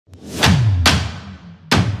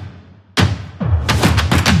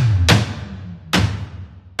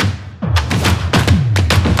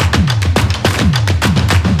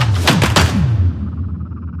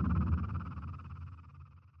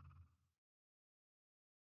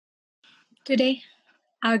Today,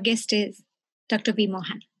 our guest is Dr. V.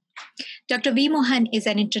 Mohan. Dr. V. Mohan is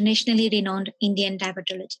an internationally renowned Indian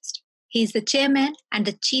diabetologist. He is the chairman and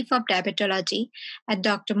the chief of diabetology at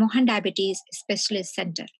Dr. Mohan Diabetes Specialist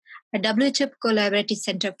Center, a WHO collaborative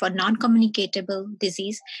center for non-communicable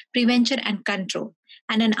disease prevention and control,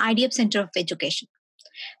 and an IDF center of education.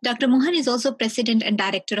 Dr. Mohan is also president and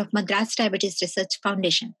director of Madras Diabetes Research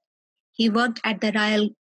Foundation. He worked at the Royal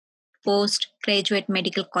Postgraduate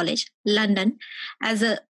Medical College, London, as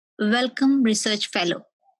a Wellcome Research Fellow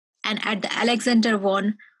and at the Alexander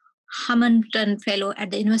von Humboldt Fellow at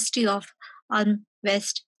the University of Ulm,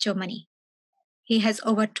 West Germany. He has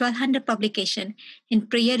over 1,200 publications in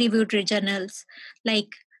peer-reviewed journals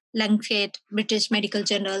like Lancet, British Medical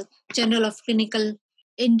Journal, Journal of Clinical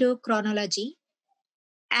Endocrinology,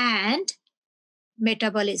 and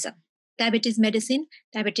Metabolism, Diabetes Medicine,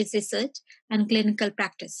 Diabetes Research, and Clinical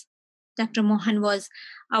Practice. Dr. Mohan was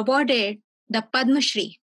awarded the Padma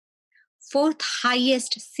Shri, fourth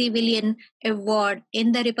highest civilian award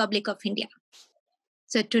in the Republic of India.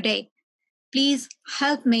 So today, please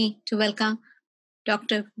help me to welcome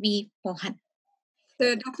Dr. V. Mohan.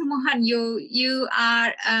 So Dr. Mohan, you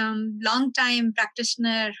are long-time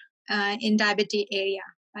practitioner in diabetes area,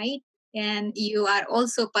 right? And you are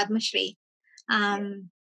also Padma Shri.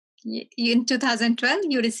 In 2012,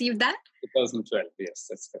 you received that? 2012, yes,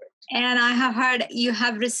 that's correct. And I have heard you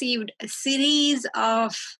have received a series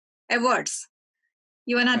of awards.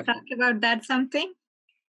 You want to talk about that something?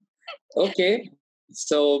 Okay.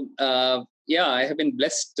 So, I have been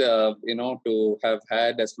blessed, to have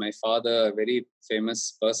had as my father a very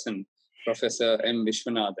famous person, Professor M.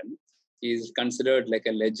 Vishwanathan. He's considered like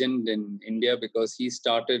a legend in India because he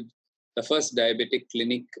started the first diabetic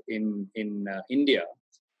clinic in India.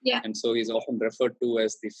 Yeah. And so he's often referred to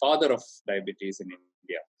as the father of diabetes in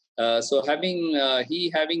India. So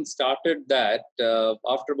having started that,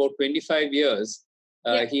 after about 25 years,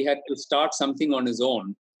 he had to start something on his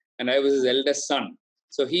own. And I was his eldest son.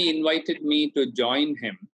 So he invited me to join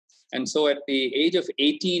him. And so at the age of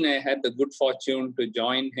 18, I had the good fortune to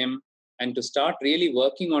join him and to start really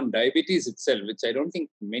working on diabetes itself, which I don't think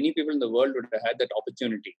many people in the world would have had that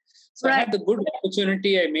opportunity. So I had the good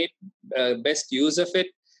opportunity. I made best use of it.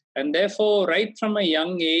 And therefore, right from a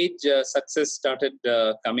young age, success started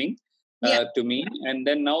coming to me. And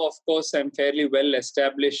then now, of course, I'm fairly well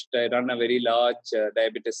established. I run a very large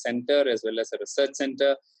diabetes center as well as a research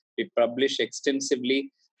center. We publish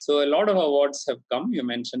extensively. So a lot of awards have come. You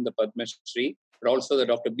mentioned the Padma Shri, but also the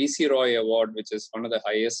Dr. B.C. Roy Award, which is one of the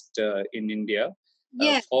highest in India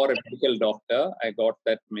for a medical doctor. I got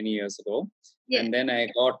that many years ago. And then I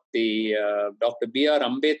got the Dr. B.R.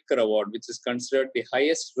 Ambedkar Award, which is considered the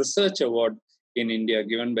highest research award in India,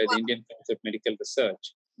 given by the Indian Council of Medical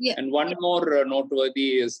Research. And one more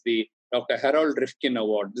noteworthy is the Dr. Harold Rifkin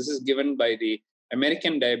Award. This is given by the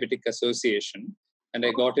American Diabetic Association, and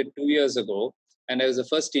I got it 2 years ago, and I was the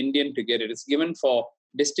first Indian to get it. It's given for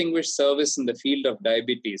distinguished service in the field of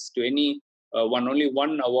diabetes to any only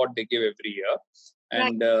one award they give every year.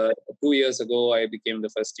 And 2 years ago, I became the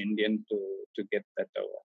first Indian to get that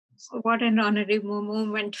award. So. What an honorable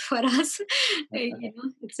moment for us.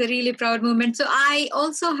 It's a really proud moment. So I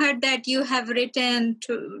also heard that you have written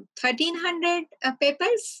 1,300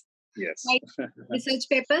 papers? Yes. Like research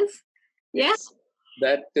papers? Yes.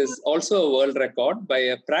 That is also a world record by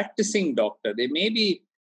a practicing doctor. There may be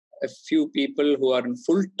a few people who are in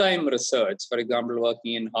full-time research, for example,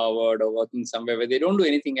 working in Harvard or working somewhere where they don't do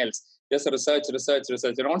anything else, just research.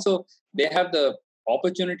 And also they have the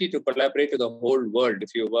opportunity to collaborate with the whole world.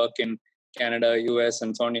 If you work in Canada, US,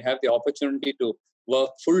 and so on, you have the opportunity to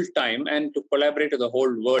work full-time and to collaborate with the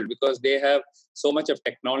whole world because they have so much of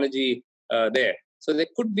technology there. So there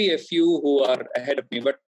could be a few who are ahead of me,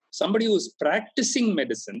 but somebody who's practicing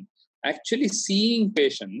medicine, actually seeing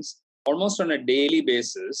patients almost on a daily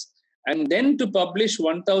basis, and then to publish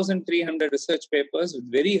 1,300 research papers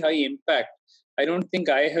with very high impact, I don't think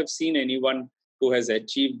I have seen anyone who has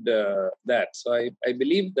achieved that. So I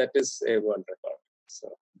believe that is a world record.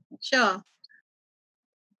 So. Sure.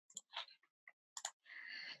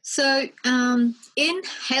 So in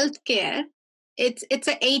healthcare, it's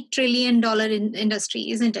an $8 trillion industry,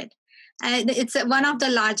 isn't it? It's one of the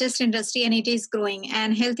largest industry, and it is growing.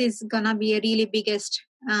 And health is gonna be a really biggest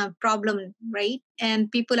problem, right?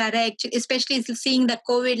 And people are actually, especially seeing the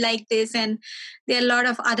COVID like this, and there are a lot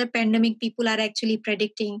of other pandemic. People are actually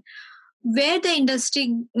predicting where the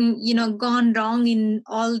industry, gone wrong in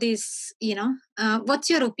all this.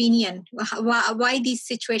 What's your opinion? Why this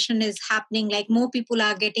situation is happening? Like more people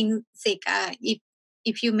are getting sick.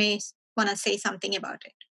 If you may want to say something about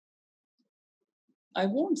it. I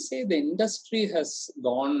won't say the industry has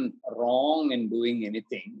gone wrong in doing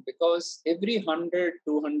anything, because every 100,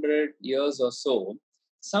 200 years or so,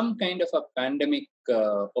 some kind of a pandemic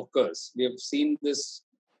occurs. We have seen this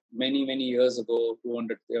many, many years ago,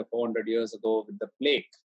 200, 400 years ago with the plague.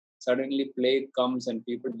 Suddenly plague comes and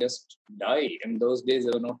people just die. In those days,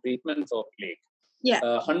 there was no treatment for plague. Yeah.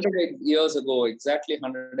 100 years ago, exactly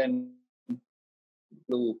 100 and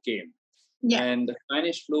flu came. Yeah. And the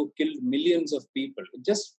Spanish flu killed millions of people. It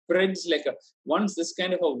just spreads like once this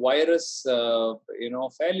kind of a virus,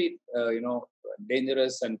 fairly,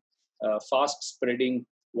 dangerous and fast spreading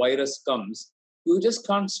virus comes, you just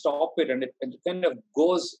can't stop it. And it kind of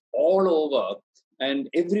goes all over, and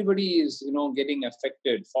everybody is, getting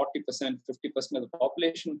affected. 40%, 50% of the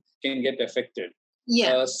population can get affected.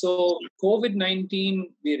 Yeah. So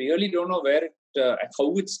COVID-19, we really don't know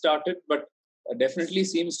how it started, but definitely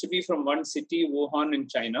seems to be from one city, Wuhan in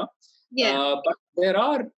China. Yeah. But there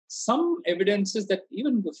are some evidences that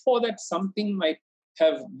even before that, something might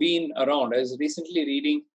have been around. I was recently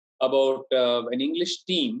reading about an English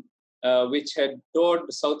team which had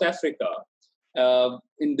toured South Africa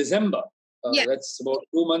in December. That's about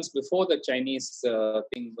 2 months before the Chinese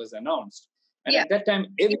thing was announced. And at that time,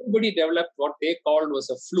 everybody developed what they called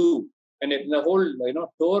was a flu. And the whole,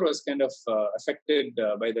 tour was kind of affected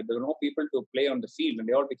by that. There were no people to play on the field, and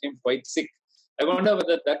they all became quite sick. I wonder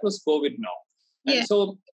whether that was COVID now. And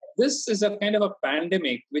so this is a kind of a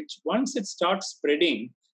pandemic, which once it starts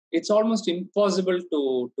spreading, it's almost impossible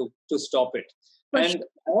to stop it. And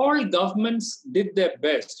all governments did their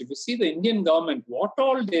best. If you see the Indian government, what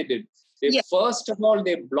all they did, first of all,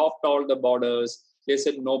 they blocked all the borders. They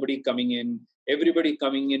said nobody coming in, everybody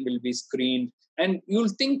coming in will be screened. And you'll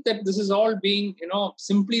think that this is all being,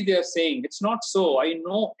 simply they're saying. It's not so. I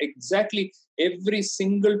know exactly every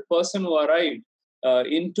single person who arrived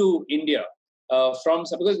into India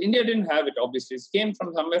because India didn't have it, obviously. It came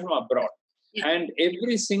from somewhere from abroad. Yeah. And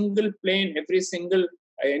every single plane,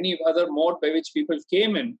 any other mode by which people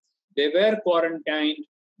came in, they were quarantined.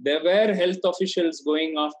 There were health officials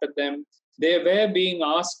going after them. They were being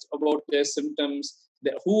asked about their symptoms.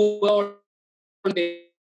 Who all they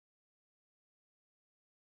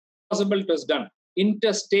possible it was done.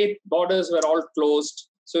 Interstate borders were all closed,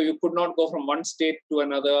 so you could not go from one state to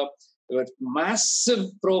another. There were massive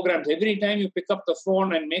programs. Every time you pick up the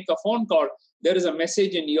phone and make a phone call, there is a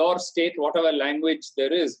message in your state, whatever language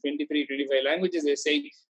there is, 23, 25 languages, they say,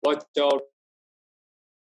 watch out.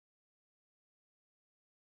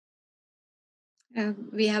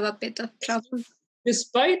 We have a bit of trouble.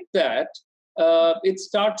 Despite that, it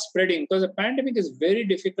starts spreading, because a pandemic is very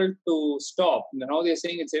difficult to stop. Now they're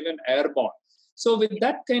saying it's even airborne. So with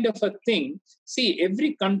that kind of a thing, see,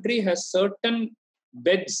 every country has certain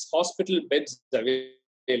beds, hospital beds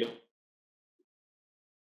available.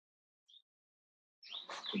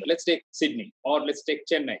 Let's take Sydney, or let's take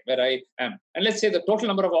Chennai, where I am. And let's say the total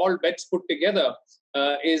number of all beds put together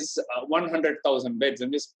is 100,000 beds.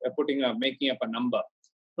 I'm just making up a number.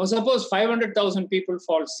 Now, suppose 500,000 people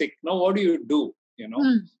fall sick. Now, what do you do?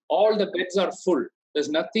 All the beds are full. There's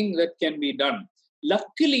nothing that can be done.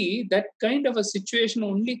 Luckily, that kind of a situation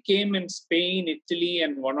only came in Spain, Italy,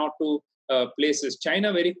 and one or two places.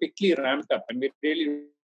 China very quickly ramped up, and we really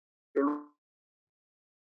don't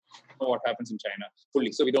know what happens in China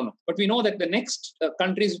fully. So we don't know. But we know that the next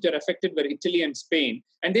countries which are affected were Italy and Spain,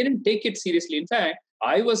 and they didn't take it seriously. In fact,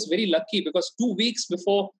 I was very lucky, because 2 weeks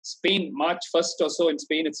before Spain, March 1st or so in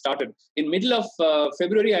Spain, it started. In middle of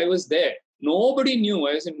February, I was there. Nobody knew.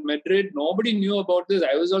 I was in Madrid. Nobody knew about this.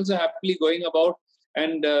 I was also happily going about.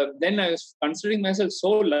 And then I was considering myself so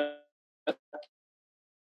lucky.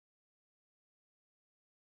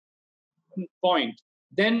 Point,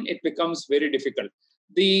 then it becomes very difficult.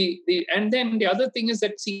 And then the other thing is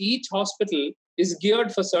that, see, each hospital is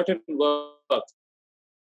geared for certain work.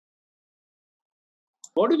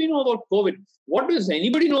 What do we know about COVID? What does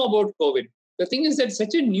anybody know about COVID? The thing is that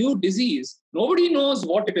such a new disease, nobody knows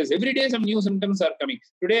what it is. Every day some new symptoms are coming.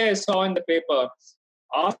 Today I saw in the paper,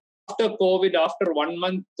 after COVID, after 1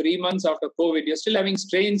 month, 3 months after COVID, you're still having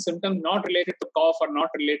strange symptoms not related to cough or not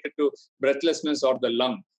related to breathlessness or the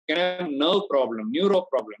lung. You can have nerve problem, neuro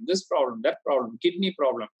problem, this problem, that problem, kidney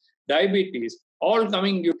problem, diabetes, all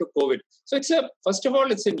coming due to COVID. So first of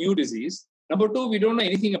all, it's a new disease. Number two, we don't know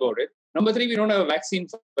anything about it. Number three, we don't have a vaccine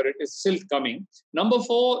for it. It's still coming. Number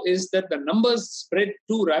four is that the numbers spread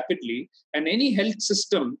too rapidly, and any health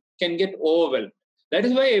system can get overwhelmed. That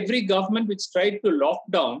is why every government which tried to lock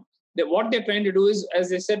down, what they're trying to do is, as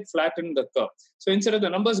they said, flatten the curve. So instead of the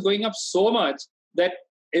numbers going up so much that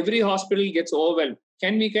every hospital gets overwhelmed.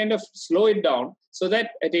 Can we kind of slow it down so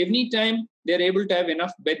that at any time they're able to have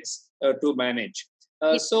enough beds to manage?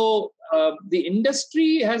 So the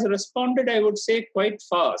industry has responded, I would say, quite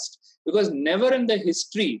fast, because never in the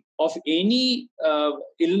history of any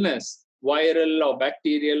illness, viral or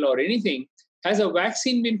bacterial or anything, has a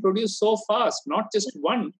vaccine been produced so fast. Not just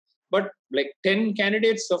one, but like 10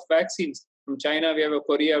 candidates of vaccines. From China, we have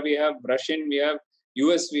Korea, we have Russian, we have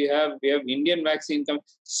US, we have Indian vaccine coming.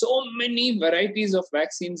 So many varieties of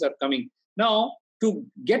vaccines are coming. Now, to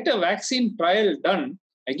get a vaccine trial done,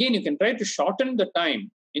 again, you can try to shorten the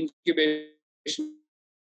time incubation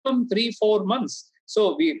from 3-4 months.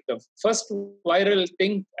 So the first viral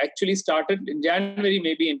thing actually started in January,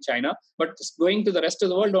 maybe in China, but it's going to the rest of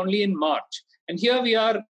the world only in March. And here we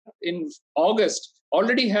are in August,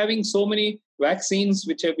 already having so many vaccines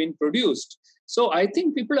which have been produced. So I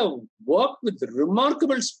think people have worked with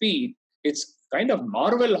remarkable speed. It's kind of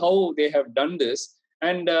marvel how they have done this.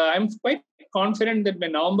 And I'm quite confident that by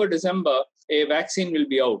November, December, a vaccine will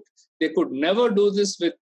be out. They could never do this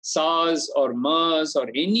with SARS or MERS or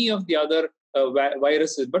any of the other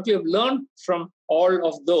viruses. But we have learned from all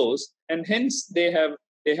of those, and hence they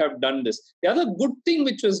have done this. The other good thing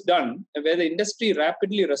which was done, where the industry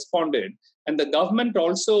rapidly responded and the government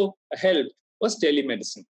also helped, was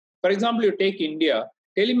telemedicine. For example, you take India,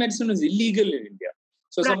 telemedicine is illegal in India.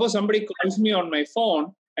 So suppose somebody calls me on my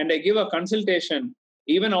phone and I give a consultation,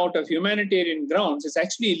 even out of humanitarian grounds, it's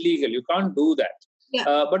actually illegal. You can't do that.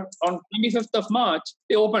 Yeah. But on 25th of March,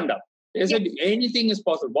 they opened up. They said anything is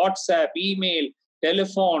possible. WhatsApp, email,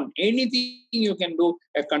 telephone, anything you can do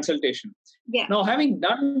a consultation. Yeah. Now, having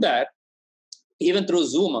done that, even through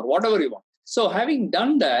Zoom or whatever you want. So having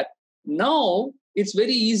done that, now it's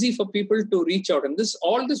very easy for people to reach out. And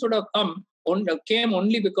all this would have came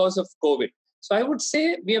only because of COVID. So I would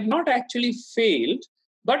say we have not actually failed,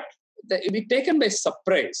 but we're taken by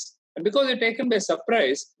surprise. And because we're taken by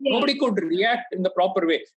surprise, nobody could react in the proper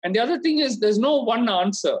way. And the other thing is, there's no one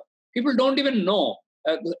answer. People don't even know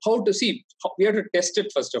how to see. We have to test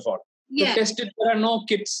it, first of all. To test it, there are no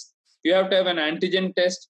kits. You have to have an antigen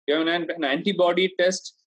test. You have an antibody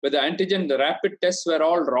test. But the antigen, the rapid tests were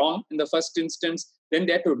all wrong in the first instance. Then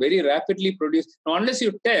they had to very rapidly produce. Now, unless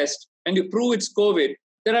you test and you prove it's COVID,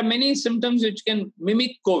 there are many symptoms which can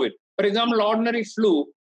mimic COVID. For example, ordinary flu,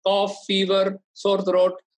 cough, fever, sore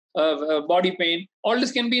throat, body pain, all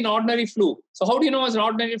this can be an ordinary flu. So how do you know it's an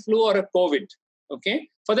ordinary flu or a COVID? Okay.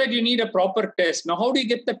 For that, you need a proper test. Now, how do you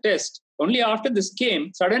get the test? Only after this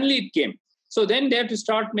came, suddenly it came. So then they have to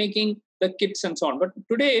start making the kits and so on. But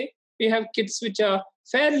today, we have kits which are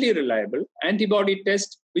fairly reliable, antibody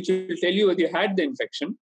test, which will tell you whether you had the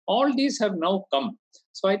infection. All these have now come.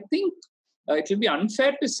 So I think it will be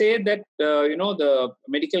unfair to say that, the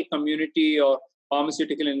medical community or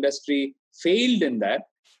pharmaceutical industry failed in that.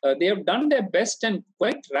 They have done their best and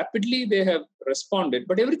quite rapidly they have responded.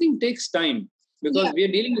 But everything takes time because we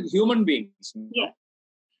are dealing with human beings. Yeah.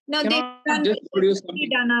 No, they've done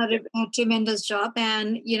a tremendous job,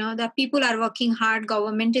 and the people are working hard.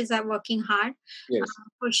 Government is working hard,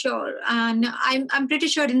 for sure. And I'm pretty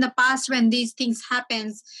sure in the past when these things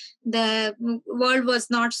happens, the world was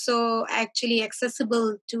not so actually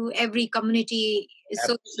accessible to every community.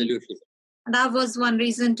 Absolutely. So that was one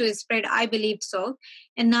reason to spread, I believe so.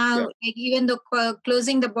 And now, even though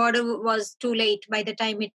closing the border was too late by the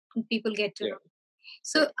time people get to.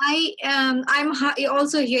 So I'm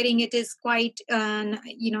also hearing it is quite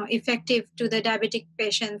effective to the diabetic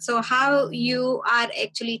patient. So how you are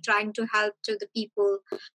actually trying to help to the people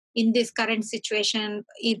in this current situation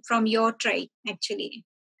from your trade actually?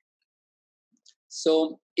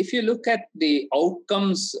 So if you look at the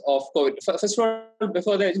outcomes of COVID, first of all,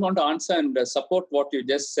 before that, I just want to answer and support what you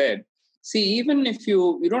just said. See, even if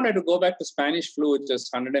you don't have to go back to Spanish flu, which was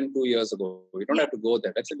 102 years ago. You don't have to go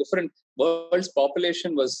there. That's a different, world's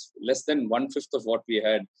population was less than 1/5 of what we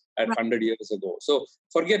had 100 years ago. So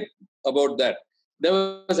forget about that. There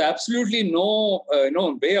was absolutely no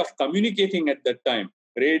way of communicating at that time.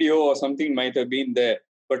 Radio or something might have been there.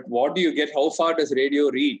 But what do you get? How far does radio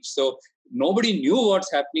reach? So nobody knew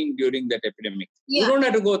what's happening during that epidemic. You don't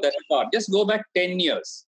have to go that far. Just go back 10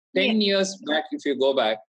 years. 10 years back, if you go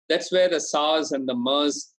back, that's where the SARS and the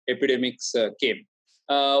MERS epidemics came.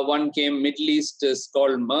 One came, Middle East is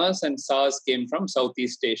called MERS, and SARS came from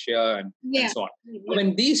Southeast Asia and so on.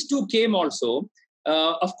 When these two came also,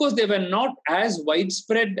 of course, they were not as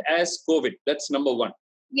widespread as COVID. That's number one.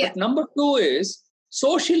 But number two is,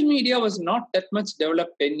 social media was not that much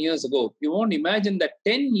developed 10 years ago. You won't imagine that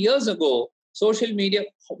 10 years ago, social media,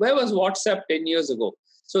 where was WhatsApp 10 years ago?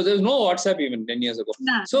 So there was no WhatsApp even 10 years ago.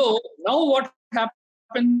 So now what happened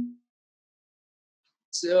happens?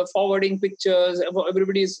 Forwarding pictures.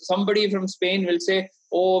 Somebody from Spain will say,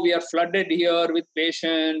 "Oh, we are flooded here with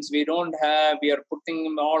patients. We are putting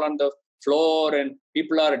them all on the floor, and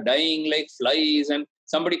people are dying like flies." And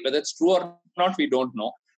somebody, whether it's true or not, we don't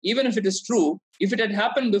know. Even if it is true, if it had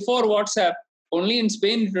happened before WhatsApp, only in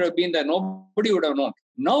Spain it would have been there. Nobody would have known.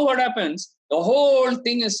 Now what happens? The whole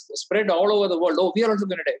thing is spread all over the world. Oh, we are also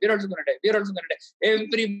going to die. We are also going to die. We are also going to die.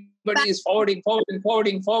 Everybody is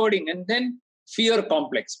forwarding, and then fear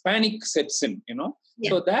complex, panic sets in.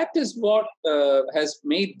 So that is what has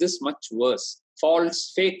made this much worse.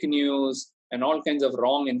 False, fake news, and all kinds of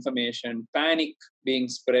wrong information, panic being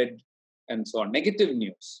spread, and so on. Negative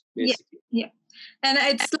news, basically. Yeah. And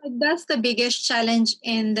it's like that's the biggest challenge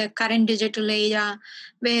in the current digital era,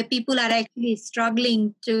 where people are actually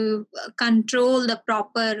struggling to control the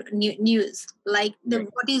proper news. Like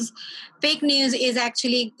what is fake news is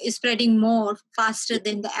actually spreading more faster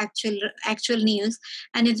than the actual news,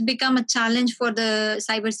 and it's become a challenge for the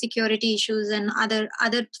cybersecurity issues and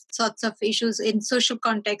other sorts of issues in social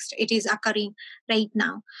context. It is occurring right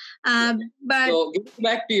now. But so, getting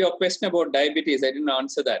back to your question about diabetes, I didn't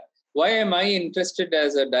answer that. Why am I interested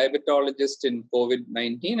as a diabetologist in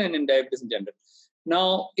COVID-19 and in diabetes in general?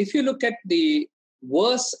 Now, if you look at the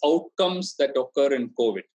worst outcomes that occur in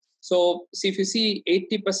COVID, so if you see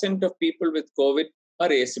 80% of people with COVID are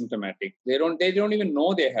asymptomatic. They don't even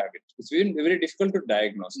know they have it. It's very, very difficult to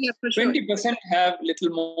diagnose. Yeah, for sure. 20% have little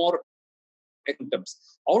more symptoms.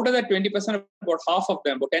 Out of that 20%, about half of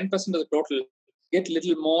them, about 10% of the total, get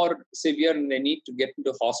little more severe and they need to get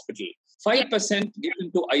into hospital. 5% get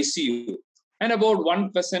into ICU, and about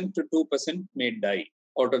 1% to 2% may die.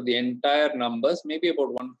 Out of the entire numbers, maybe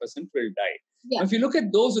about 1% will die. Now, if you look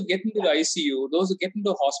at those who get into the ICU, those who get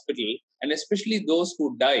into hospital, and especially those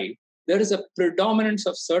who die, there is a predominance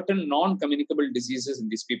of certain non-communicable diseases in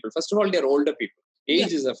these people. First of all, they're older people.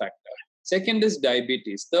 Age is a factor. Second is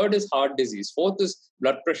diabetes. Third is heart disease. Fourth is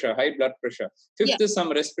blood pressure, high blood pressure. Fifth is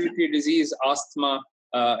some respiratory disease, asthma,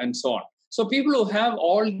 and so on. So people who have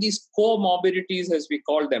all these comorbidities, as we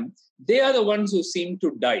call them, they are the ones who seem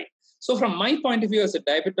to die. So from my point of view as a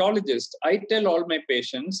diabetologist, I tell all my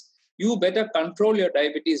patients, you better control your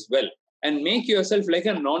diabetes well and make yourself like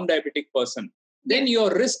a non-diabetic person. Then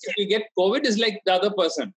your risk if you get COVID is like the other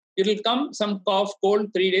person. It'll come, some cough,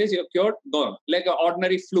 cold, 3 days, you're cured, gone, like an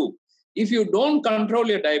ordinary flu. If you don't control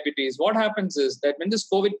your diabetes, what happens is that when this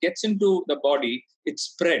COVID gets into the body, it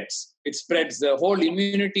spreads. The whole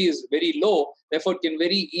immunity is very low. Therefore, it can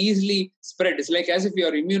very easily spread. It's like as if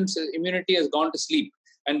your immunity has gone to sleep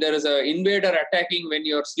and there is an invader attacking when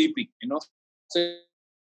you're sleeping, So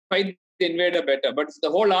fight the invader better. But if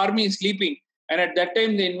the whole army is sleeping and at that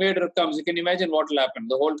time the invader comes, you can imagine what will happen.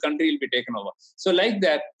 The whole country will be taken over. So like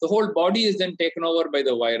that, the whole body is then taken over by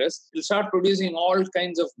the virus. It will start producing all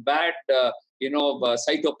kinds of bad,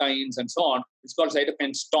 cytokines and so on. It's called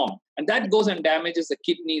cytokine storm. And that goes and damages the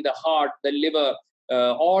kidney, the heart, the liver,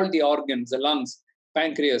 all the organs, the lungs,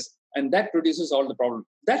 pancreas, and that produces all the problem.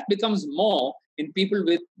 That becomes more in people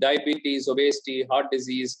with diabetes, obesity, heart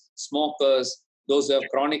disease, smokers, those who have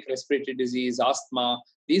chronic respiratory disease, asthma.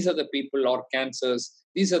 These are the people, or cancers.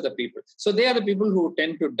 These are the people. So they are the people who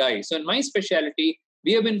tend to die. So in my specialty,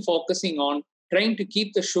 we have been focusing on trying to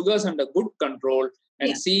keep the sugars under good control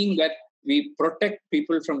and seeing that we protect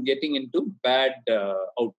people from getting into bad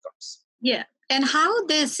outcomes. Yeah. And how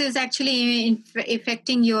this is actually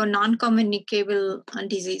affecting your non-communicable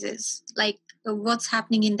diseases? Like what's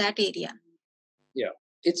happening in that area? Yeah.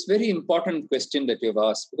 It's a very important question that you've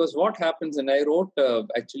asked, because what happens, and I wrote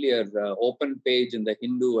actually an open page in the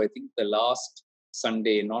Hindu, I think the last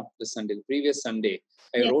Sunday, not the Sunday, the previous Sunday,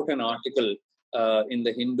 I wrote an article in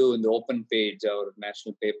the Hindu, in the open page, our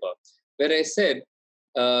national paper, where I said,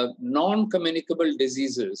 non-communicable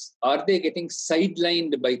diseases, are they getting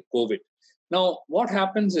sidelined by COVID? Now, what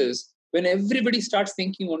happens is, when everybody starts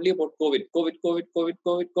thinking only about COVID,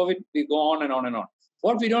 we go on and on and on.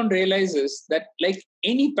 What we don't realize is that, like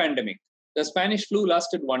any pandemic, the Spanish flu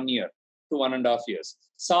lasted 1 year to 1.5 years.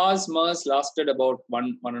 SARS, MERS lasted about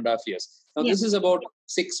 1.5 years. Now, this is about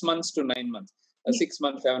 6 months to 9 months, 6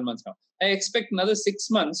 months, 7 months now. I expect another 6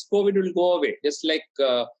 months, COVID will go away, just like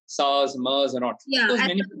SARS, MERS, and all. Because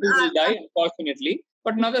many people will die, unfortunately.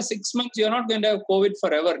 But another 6 months, you're not going to have COVID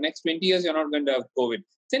forever. Next 20 years, you're not going to have COVID.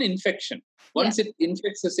 It's an infection. Once it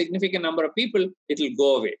infects a significant number of people, it will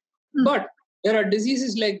go away. But there are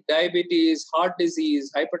diseases like diabetes, heart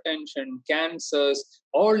disease, hypertension, cancers,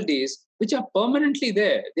 all these, which are permanently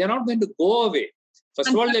there. They are not going to go away. First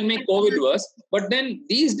of all, they'll make COVID worse. But then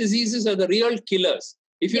these diseases are the real killers.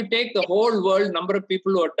 If you take the whole world, number of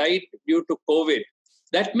people who have died due to COVID,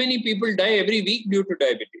 that many people die every week due to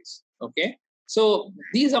diabetes. Okay. So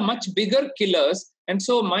these are much bigger killers. And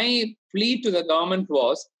so my plea to the government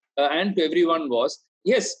was, and to everyone was,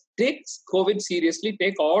 yes, take COVID seriously,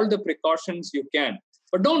 take all the precautions you can,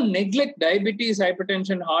 but don't neglect diabetes,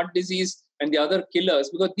 hypertension, heart disease, and the other killers,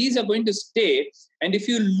 because these are going to stay. And if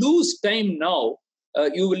you lose time now,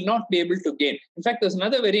 you will not be able to gain. In fact, there's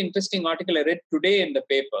another very interesting article I read today in the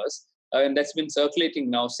papers, and that's been circulating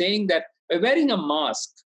now, saying that by wearing a mask,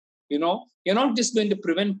 you're not just going to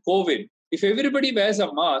prevent COVID. If everybody wears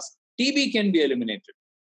a mask, TB can be eliminated,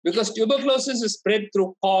 because tuberculosis is spread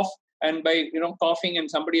through cough, and by coughing, and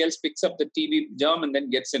somebody else picks up the TB germ and then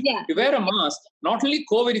gets in. Yeah. You wear a mask, not only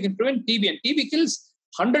COVID, you can prevent TB, and TB kills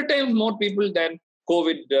 100 times more people than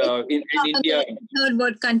COVID in India. Third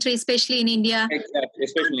world country, especially in India. Exactly,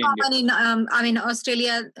 especially in India. In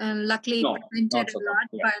Australia, luckily prevented a lot,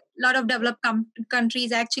 but a lot of developed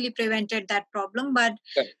countries actually prevented that problem. But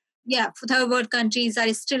yeah, third world countries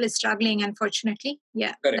are still struggling, unfortunately.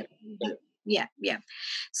 Yeah. Correct. Yeah.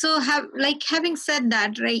 So having said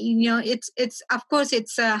that, right, it's of course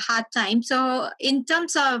it's a hard time. So in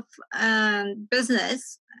terms of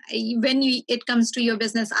business, when it comes to your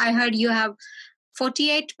business, I heard you have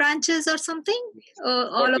 48 branches or something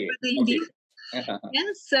all over India.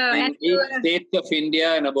 Yes, so in 8 states of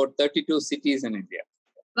India and about 32 cities in India.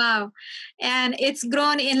 Wow. And it's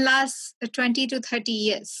grown in last 20 to 30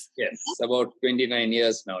 years. Yes, about 29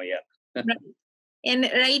 years now, yeah. Right. And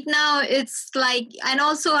right now it's like, and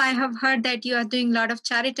also I have heard that you are doing a lot of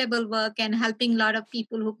charitable work and helping a lot of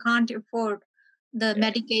people who can't afford the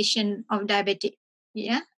medication of diabetes.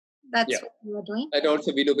 Yeah, that's what you are doing. That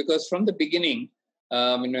also we do, because from the beginning,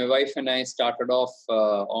 my wife and I started off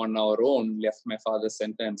on our own, left my father's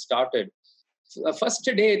center and started. So, first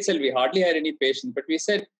day itself, we hardly had any patients, but we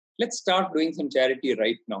said, let's start doing some charity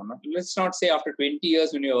right now. Let's not say after 20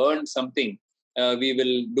 years when you earn something, we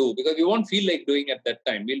will do, because we won't feel like doing at that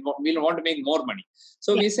time. We'll want to make more money.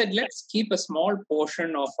 So we said, let's keep a small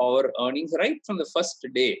portion of our earnings right from the first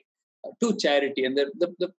day to charity. And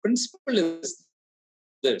the principle is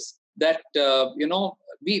this, that,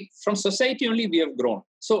 we from society only we have grown.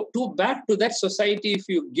 So back to that society, if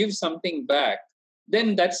you give something back,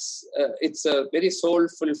 then that's, it's a very soul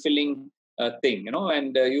fulfilling thing,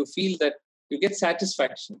 and you feel that you get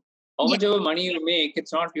satisfaction. How much ever money you make,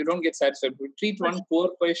 it's not, you don't get satisfied. We treat one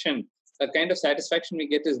poor patient, the kind of satisfaction we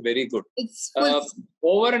get is very good.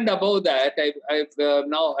 Over and above that,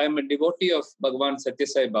 now I'm a devotee of Bhagavan Satya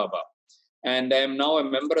Sai Baba. And I am now a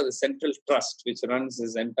member of the Central Trust, which runs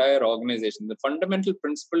his entire organization. The fundamental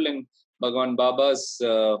principle in Bhagavan Baba's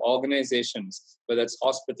organizations, whether it's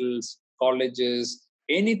hospitals, colleges,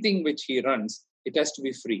 anything which he runs, it has to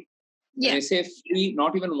be free. When I say free,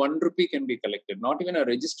 not even 1 rupee can be collected, not even a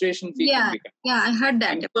registration fee can be collected. Yeah, I heard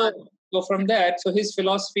that. So from that, his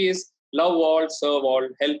philosophy is love all, serve all,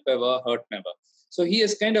 help ever, hurt never. So he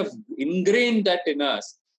has kind of ingrained that in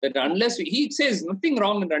us, that unless he says nothing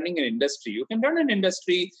wrong in running an industry. You can run an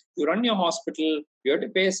industry, you run your hospital, you have to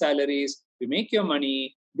pay salaries, you make your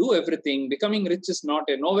money, do everything. Becoming rich is not,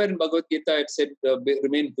 nowhere in Bhagavad Gita it said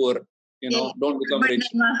remain poor, don't become rich.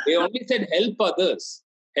 They only said help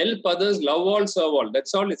others, love all, serve all.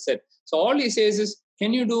 That's all it said. So all he says is,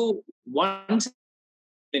 can you do one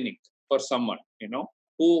clinic for someone,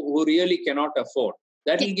 who really cannot afford?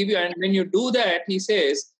 That will give you, and when you do that, he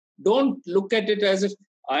says, don't look at it as if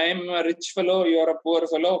I am a rich fellow, you are a poor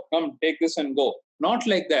fellow, come take this and go. Not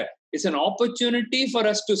like that. It's an opportunity for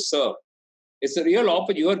us to serve. It's a real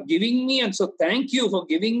opportunity. You are giving me, and so thank you for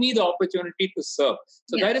giving me the opportunity to serve.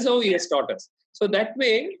 So that is how he has taught us. So that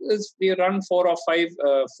way, we run 4 or 5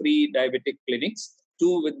 free diabetic clinics,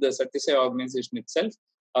 2 with the Satya Sai organization itself,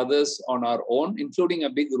 others on our own, including a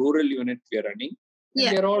big rural unit we are running.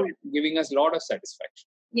 And they're all giving us a lot of satisfaction.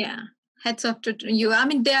 Yeah. Hats off to you. I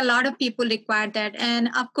mean, there are a lot of people require that. And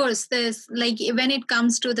of course, there's like, when it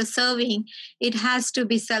comes to the serving, it has to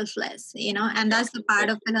be selfless, and that's the part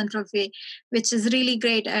of philanthropy, which is really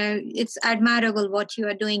great. It's admirable what you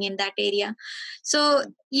are doing in that area. So,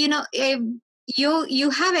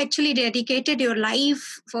 you have actually dedicated your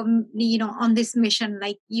life for, on this mission,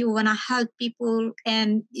 like you want to help people.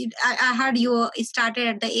 And I heard you started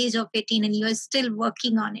at the age of 18 and you are still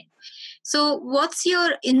working on it. So what's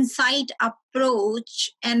your insight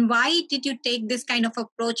approach, and why did you take this kind of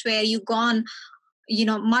approach where you gone,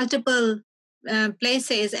 multiple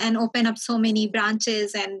places and open up so many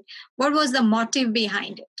branches, and what was the motive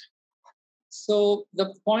behind it? So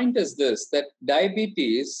the point is this, that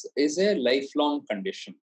diabetes is a lifelong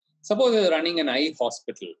condition. Suppose you're running an eye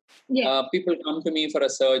hospital. People come to me for a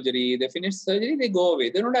surgery, they finish surgery, they go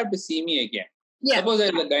away. They don't have to see me again. Suppose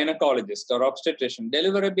I'm a gynecologist or obstetrician,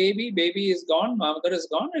 deliver a baby is gone, mother is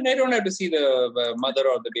gone, and I don't have to see the mother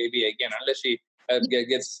or the baby again unless she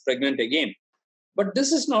gets pregnant again. But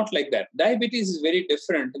this is not like that. Diabetes is very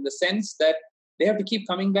different in the sense that they have to keep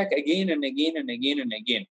coming back again and again and again and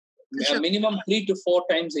again. Sure. Minimum 3 to 4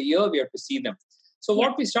 times a year we have to see them. So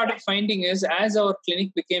what we started finding is, as our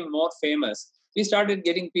clinic became more famous, we started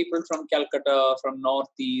getting people from Calcutta, from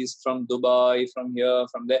Northeast, from Dubai, from here,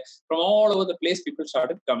 from there, from all over the place. People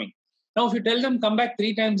started coming. Now, if you tell them come back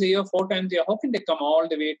 3 times a year, 4 times a year, how can they come all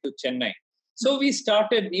the way to Chennai? So we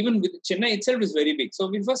started, even with Chennai itself is very big. So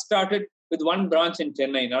we first started with one branch in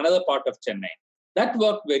Chennai, in another part of Chennai. That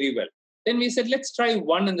worked very well. Then we said, let's try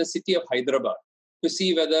one in the city of Hyderabad to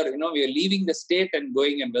see whether, we are leaving the state and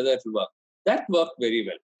going and whether it will work. That worked very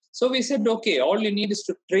well. So we said, okay, all you need is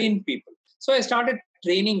to train people. So I started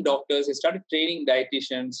training doctors, I started training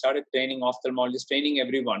dietitians, started training ophthalmologists, training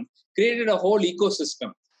everyone, created a whole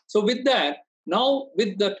ecosystem. So with that, now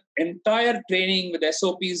with the entire training, with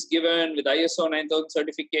SOPs given, with ISO 9000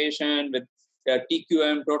 certification, with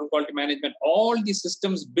TQM, Total Quality Management, all these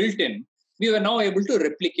systems built in, we were now able to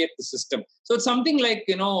replicate the system. So it's something like,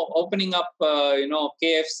 opening up,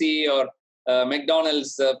 KFC or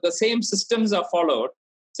McDonald's, the same systems are followed.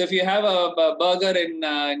 So if you have a burger in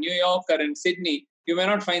New York or in Sydney, you may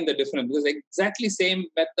not find the difference because exactly same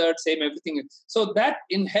method, same everything. So that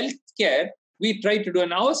in healthcare, we try to do.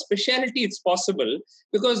 And our specialty, it's possible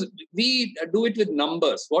because we do it with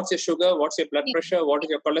numbers. What's your sugar? What's your blood pressure? What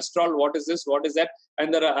is your cholesterol? What is this? What is that?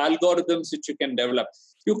 And there are algorithms which you can develop.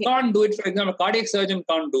 You can't do it, for example, a cardiac surgeon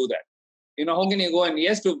can't do that. How can you go and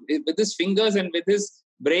with his fingers and with his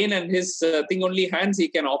brain and his thing only hands, he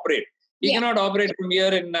can operate. He cannot operate from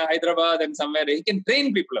here in Hyderabad and somewhere. He can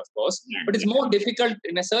train people, of course, but it's more difficult.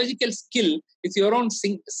 In a surgical skill, it's your own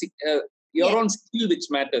own skill which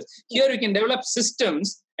matters. Here you can develop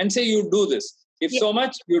systems and say you do this. If so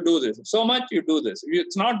much, you do this. If so much, you do this. If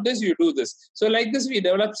it's not this, you do this. So like this, we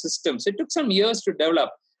develop systems. It took some years to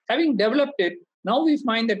develop. Having developed it, now we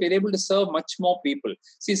find that we're able to serve much more people.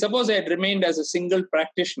 See, suppose I had remained as a single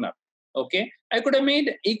practitioner. Okay, I could have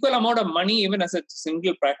made equal amount of money even as a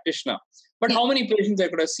single practitioner. But how many patients I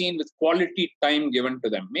could have seen with quality time given to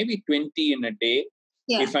them? Maybe 20 in a day.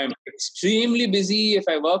 Yeah. If I'm extremely busy, if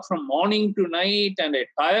I work from morning to night and I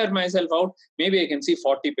tire myself out, maybe I can see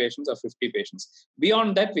 40 patients or 50 patients.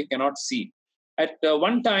 Beyond that, we cannot see. At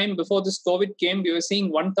one time, before this COVID came, we were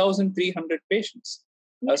seeing 1,300 patients.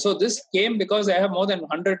 So this came because I have more than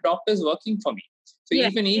 100 doctors working for me. So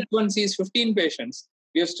even each one sees 15 patients.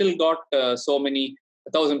 We have still got so many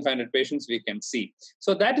 1,500 patients we can see.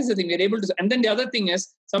 So that is the thing we're able to. And then the other thing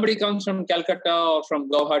is somebody comes from Calcutta or from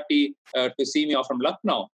Guwahati to see me, or from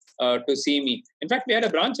Lucknow to see me. In fact, we had a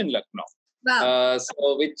branch in Lucknow,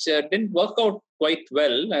 which didn't work out quite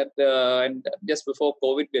well. And just before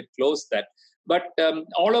COVID, we had closed that. But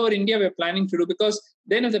all over India, we're planning to do, because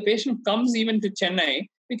then if the patient comes even to Chennai,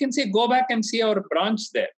 we can say, go back and see our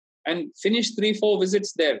branch there and finish 3-4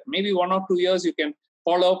 visits there. Maybe 1 or 2 years, you can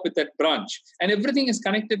follow up with that branch. And everything is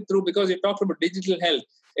connected through, because you talked about digital health,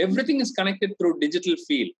 everything is connected through digital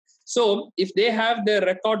field. So if they have their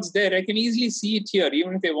records there, I can easily see it here,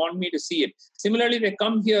 even if they want me to see it. Similarly, they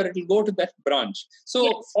come here, it will go to that branch.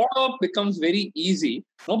 So follow-up becomes very easy.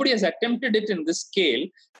 Nobody has attempted it in this scale,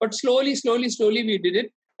 but slowly, we did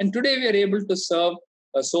it. And today we are able to serve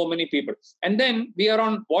so many people. And then we are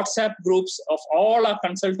on WhatsApp groups of all our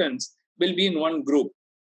consultants will be in one group.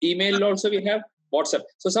 Email also we have, WhatsApp.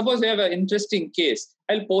 So suppose we have an interesting case,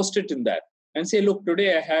 I'll post it in that and say, look,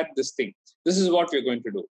 today I had this thing. This is what we're going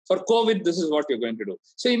to do. For COVID, this is what we're going to do.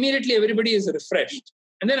 So immediately everybody is refreshed.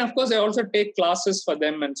 And then, of course, I also take classes for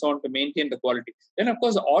them and so on to maintain the quality. Then, of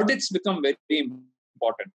course, audits become very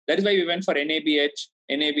important. That is why we went for NABH,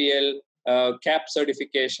 NABL, CAP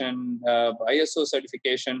certification, ISO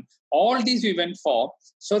certification. All these we went for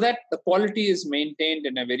so that the quality is maintained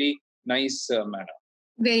in a very nice manner.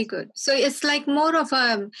 Very good. So it's like more of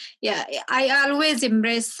a, I always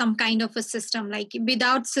embrace some kind of a system. Like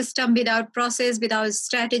without system, without process, without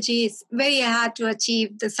strategy, it's very hard to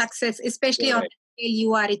achieve the success, especially on the scale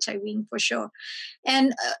you are achieving for sure.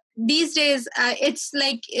 And these days, it's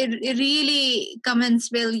like it really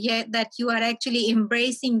commends well that you are actually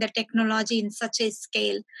embracing the technology in such a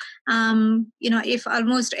scale. If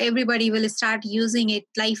almost everybody will start using it,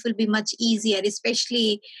 life will be much easier,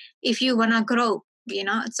 especially if you want to grow.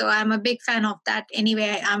 So I'm a big fan of that.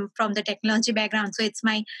 Anyway, I'm from the technology background, so it's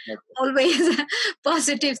my always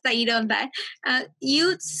positive side on that.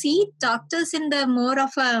 You see doctors in the more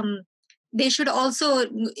of they should also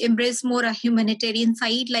embrace more a humanitarian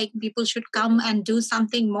side, like people should come and do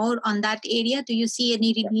something more on that area. Do you see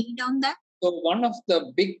any need on that? So one of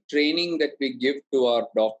the big training that we give to our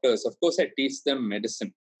doctors, of course, I teach them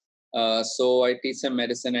medicine. So I teach them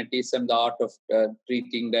medicine, I teach them the art of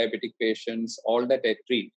treating diabetic patients, all that I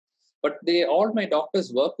treat. But all my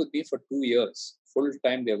doctors work with me for 2 years. Full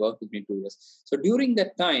time, they work with me 2 years. So during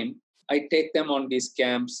that time, I take them on these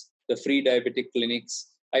camps, the free diabetic clinics.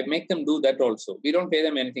 I make them do that also. We don't pay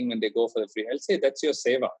them anything when they go for the free. I'll say, that's your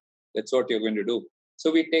seva. That's what you're going to do.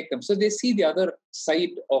 So we take them. So they see the other side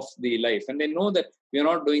of the life, and they know that we're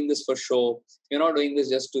not doing this for show. We're not doing this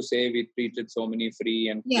just to say we treated so many free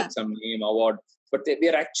and get some name award. But we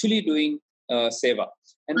are actually doing seva.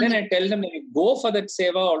 And then I tell them, when you go for that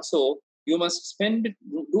seva also, you must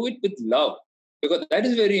do it with love. Because that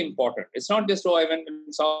is very important. It's not just, I went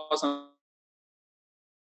and saw some.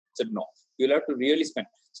 Said no. You'll have to really spend.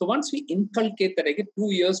 So once we inculcate that, I get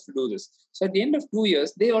 2 years to do this. So at the end of 2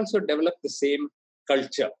 years, they also develop the same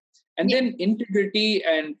culture. And then integrity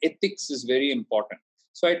and ethics is very important.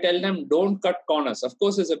 So I tell them, don't cut corners. Of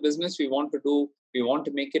course, as a business, we want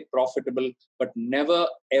to make it profitable, but never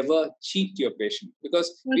ever cheat your patient,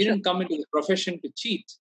 because we didn't come into the profession to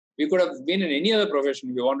cheat. We could have been in any other profession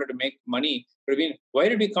if we wanted to make money. But why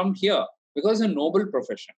did we come here? Because it's a noble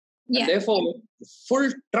profession. And therefore,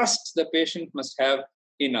 full trust the patient must have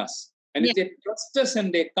in us. And if they trust us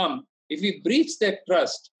and they come, if we breach that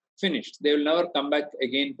trust, finished. They will never come back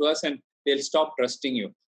again to us, and they'll stop trusting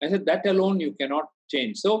you. I said, that alone you cannot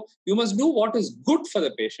change. So you must do what is good for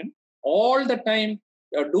the patient all the time.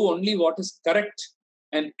 Do only what is correct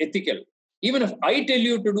and ethical. Even if I tell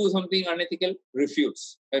you to do something unethical,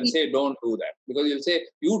 refuse and say, don't do that. Because you'll say,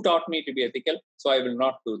 you taught me to be ethical, so I will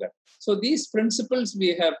not do that. So these principles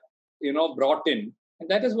we have, brought in, and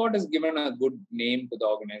that is what has given a good name to the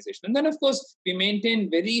organization. And then, of course, we maintain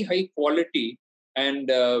very high quality and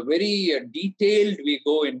very detailed we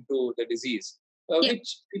go into the disease,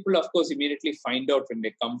 which people, of course, immediately find out when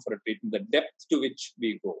they come for a treatment, the depth to which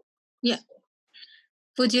we go. Yeah.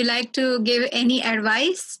 Would you like to give any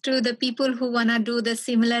advice to the people who want to do the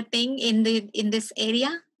similar thing in this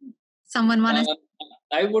area? Someone want to?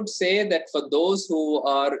 I would say that for those who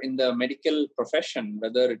are in the medical profession,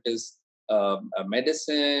 whether it is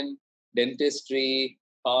medicine, dentistry,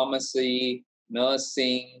 pharmacy,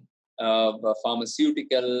 nursing,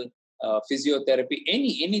 pharmaceutical, physiotherapy,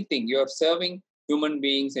 anything, you're serving human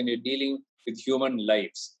beings and you're dealing with human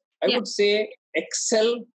lives. I would say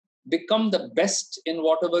excel, become the best in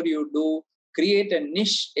whatever you do, create a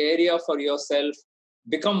niche area for yourself,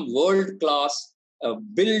 become world class,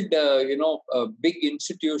 build big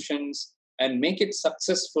institutions and make it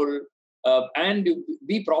successful, and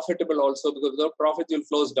be profitable also, because the profit will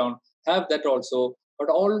flows down. Have that also, but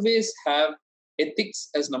always have ethics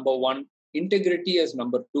as number one, integrity as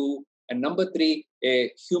number two, and number three,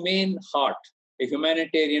 a humane heart, a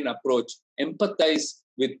humanitarian approach, empathize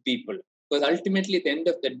with people. Because ultimately, at the end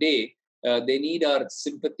of the day, they need our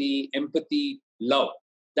sympathy, empathy, love.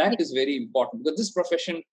 That is very important, because this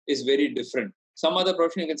profession is very different. Some other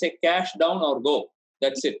profession, you can say cash down or go.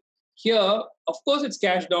 That's it. Here, of course, it's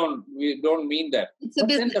cash down. We don't mean that. But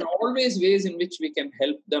then there are always ways in which we can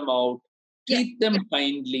help them out, treat them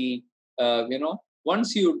kindly.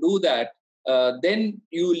 Once you do that, then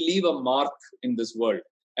you leave a mark in this world,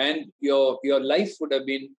 and your life would have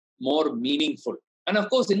been more meaningful. And of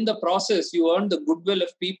course, in the process, you earn the goodwill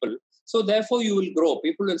of people. So therefore, you will grow.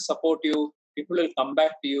 People will support you. People will come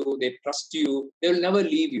back to you. They trust you. They will never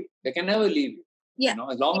leave you. They can never leave you.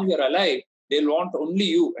 As long as you're alive, they'll want only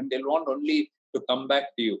you, and they'll want only to come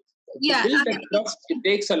back to you. To build that trust, it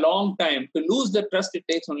takes a long time. To lose the trust, it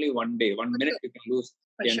takes only 1 day. 1 minute, you can lose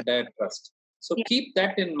the entire trust. So keep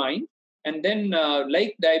that in mind. And then,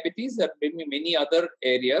 like diabetes, there may be many other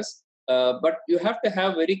areas. But you have to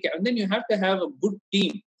have and then you have to have a good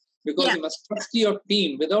team, because you must trust your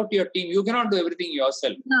team. Without your team, you cannot do everything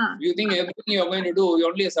yourself. You think everything you're going to do,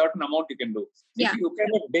 only a certain amount you can do. If you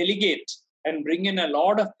cannot delegate and bring in a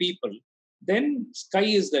lot of people, then sky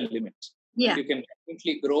is the limit. You can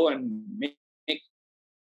definitely grow and make.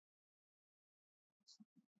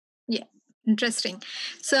 Yeah, interesting.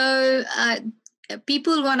 So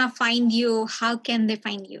people want to find you. How can they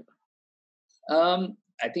find you?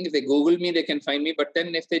 I think if they Google me, they can find me. But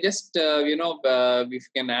then if they just, if you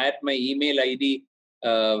can add my email ID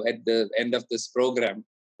at the end of this program,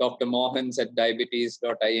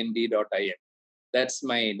 drmohans@diabetes.ind.in. That's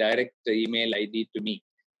my direct email ID to me.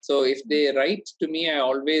 So if they write to me, I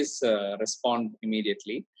always respond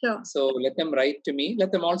immediately. Sure. So let them write to me.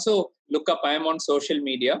 Let them also look up. I am on social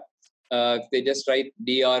media. They just write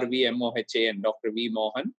DRVMOHAN, Dr. V.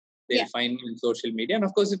 Mohan. They'll find me on social media. And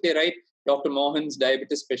of course, if they write Dr. Mohan's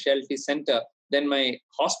Diabetes Specialty Center, then my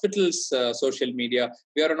hospital's social media,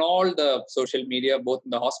 we are on all the social media, both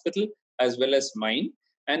in the hospital as well as mine.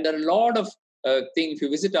 And there are a lot of things. If you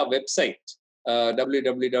visit our website,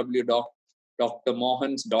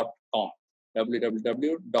 www.drmohans.com,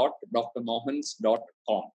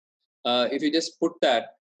 www.drmohans.com. If you just put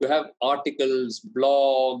that, you have articles,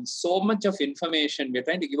 blogs, so much of information. We're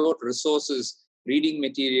trying to give out resources, reading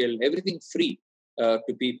material, everything free to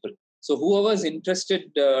people. So whoever is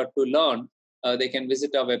interested to learn, they can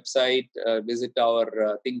visit our website, visit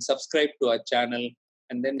our thing, subscribe to our channel,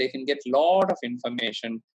 and then they can get a lot of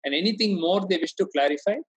information. And anything more they wish to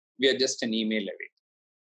clarify, we are just an email away.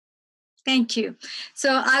 Thank you.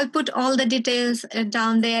 So I'll put all the details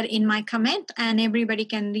down there in my comment, and everybody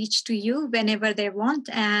can reach to you whenever they want.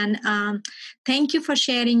 And thank you for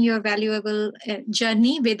sharing your valuable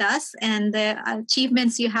journey with us and the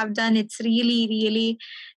achievements you have done. It's really, really,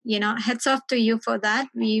 hats off to you for that.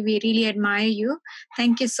 We really admire you.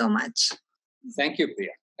 Thank you so much. Thank you,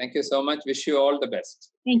 Priya. Thank you so much. Wish you all the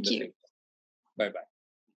best. Thank you. Bye-bye.